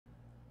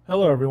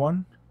Hello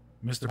everyone,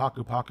 Mr.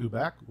 Paku Paku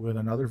back with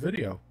another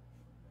video.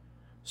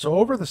 So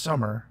over the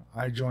summer,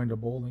 I joined a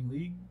bowling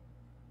league.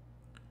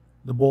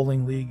 The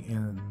bowling league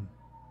in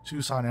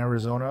Tucson,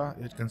 Arizona.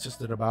 It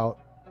consisted about,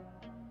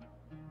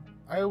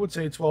 I would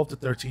say 12 to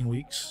 13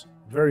 weeks.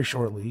 Very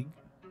short league.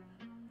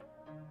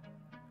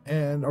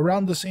 And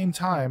around the same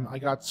time, I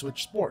got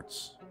Switch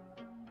Sports.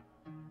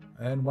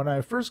 And when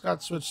I first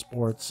got Switch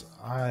Sports,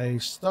 I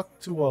stuck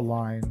to a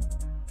line.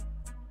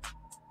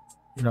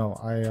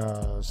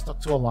 I stuck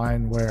to a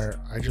line where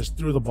I just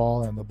threw the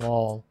ball and the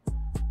ball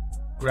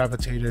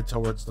gravitated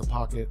towards the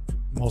pocket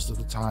most of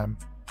the time.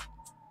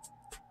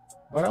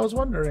 But I was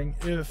wondering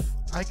if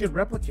I could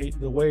replicate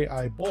the way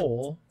I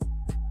bowl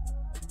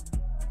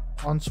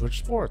on Switch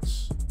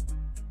Sports.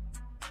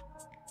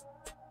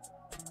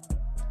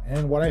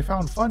 And what I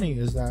found funny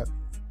is that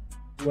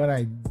when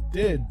I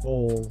did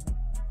bowl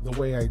the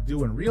way I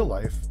do in real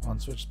life on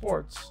Switch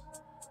Sports,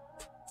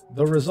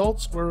 the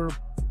results were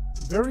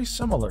very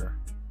similar.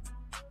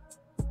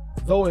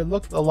 Though it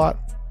looked a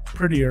lot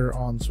prettier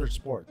on Switch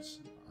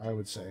Sports, I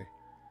would say.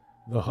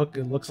 The hook,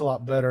 it looks a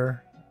lot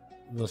better.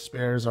 The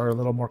spares are a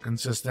little more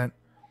consistent.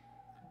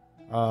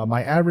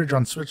 My average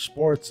on Switch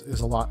Sports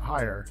is a lot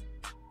higher.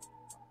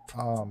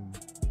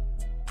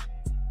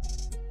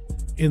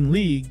 In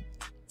League,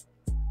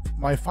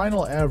 my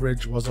final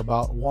average was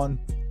about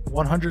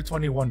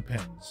 121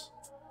 pins.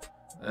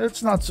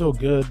 It's not so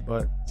good,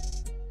 but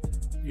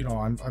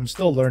I'm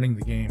still learning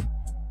the game.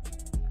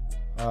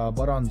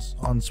 But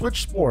on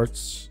Switch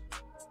Sports,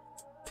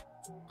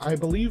 I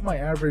believe my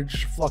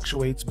average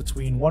fluctuates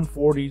between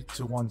 140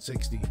 to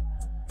 160.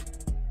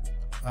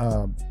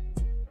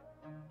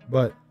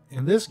 But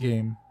in this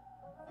game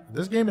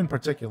in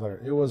particular,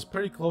 it was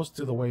pretty close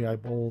to the way I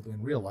bowled in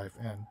real life.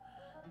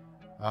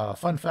 And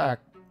fun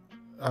fact,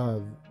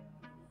 the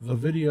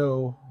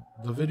video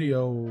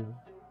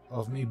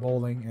of me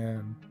bowling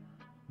and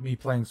me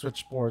playing Switch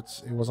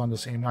Sports, it was on the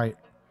same night.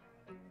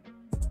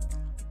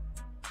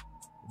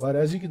 But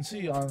as you can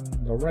see on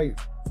the right,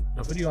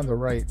 the video on the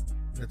right,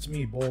 it's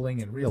me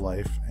bowling in real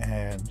life,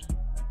 and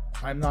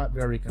I'm not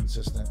very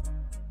consistent.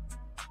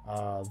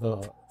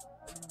 The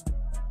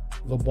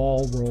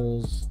ball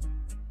rolls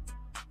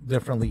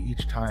differently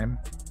each time,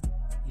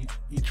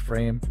 each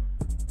frame.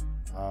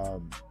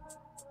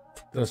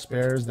 The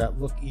spares that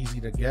look easy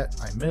to get,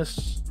 I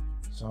miss.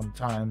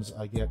 Sometimes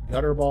I get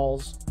gutter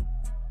balls.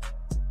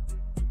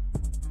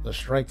 The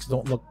strikes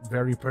don't look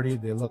very pretty.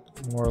 They look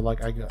more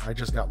like I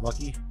just got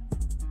lucky.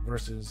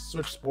 Versus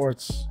Switch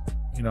Sports,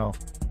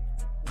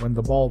 when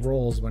the ball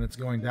rolls, when it's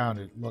going down,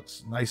 it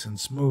looks nice and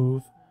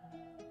smooth.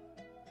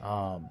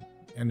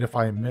 And if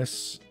I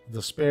miss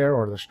the spare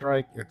or the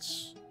strike,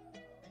 it's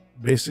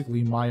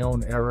basically my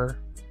own error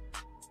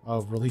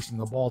of releasing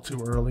the ball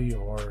too early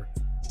or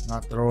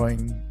not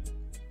throwing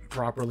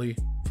properly.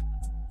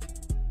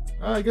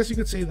 I guess you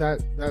could say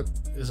that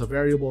is a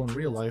variable in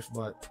real life,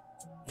 but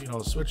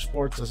Switch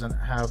Sports doesn't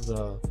have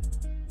the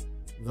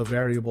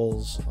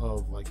variables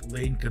of like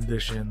lane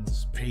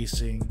conditions,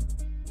 pacing,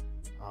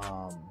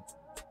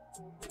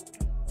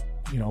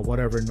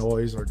 whatever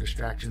noise or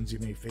distractions you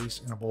may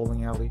face in a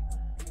bowling alley.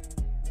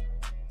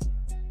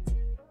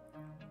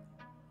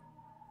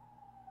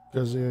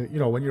 Because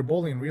when you're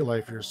bowling in real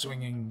life, you're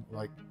swinging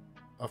like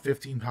a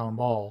 15-pound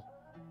ball,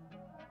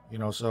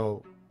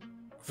 so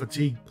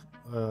fatigue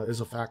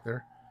is a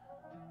factor.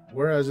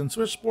 Whereas in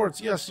Switch Sports,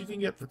 yes, you can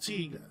get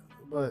fatigue,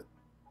 but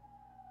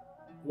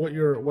what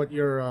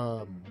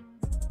you're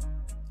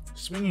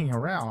swinging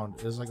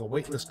around is like a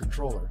weightless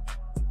controller,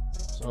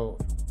 so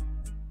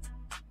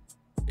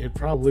it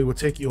probably would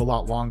take you a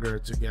lot longer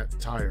to get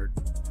tired.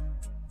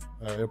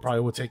 It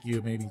probably would take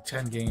you maybe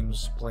 10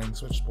 games playing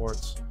Switch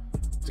Sports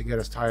to get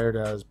as tired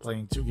as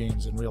playing 2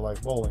 games in real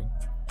life bowling.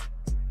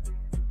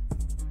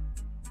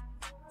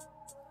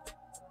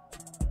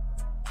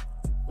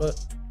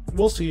 But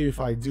we'll see if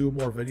I do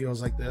more videos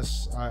like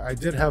this. I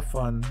did have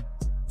fun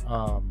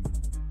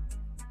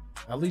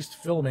at least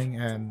filming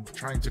and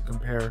trying to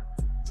compare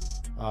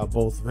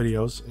both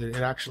videos.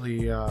 It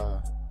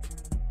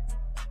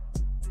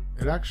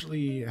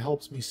actually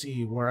helps me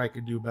see where I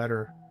could do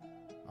better,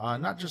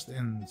 not just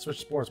in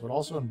Switch Sports but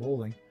also in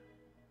bowling.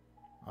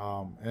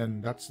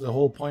 And that's the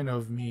whole point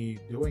of me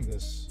doing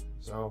this.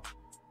 So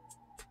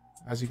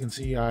as you can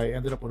see, I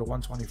ended up with a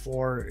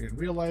 124 in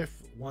real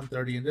life,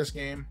 130 in this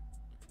game.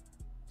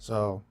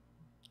 So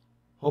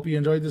hope you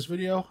enjoyed this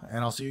video, and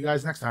I'll see you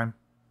guys next time.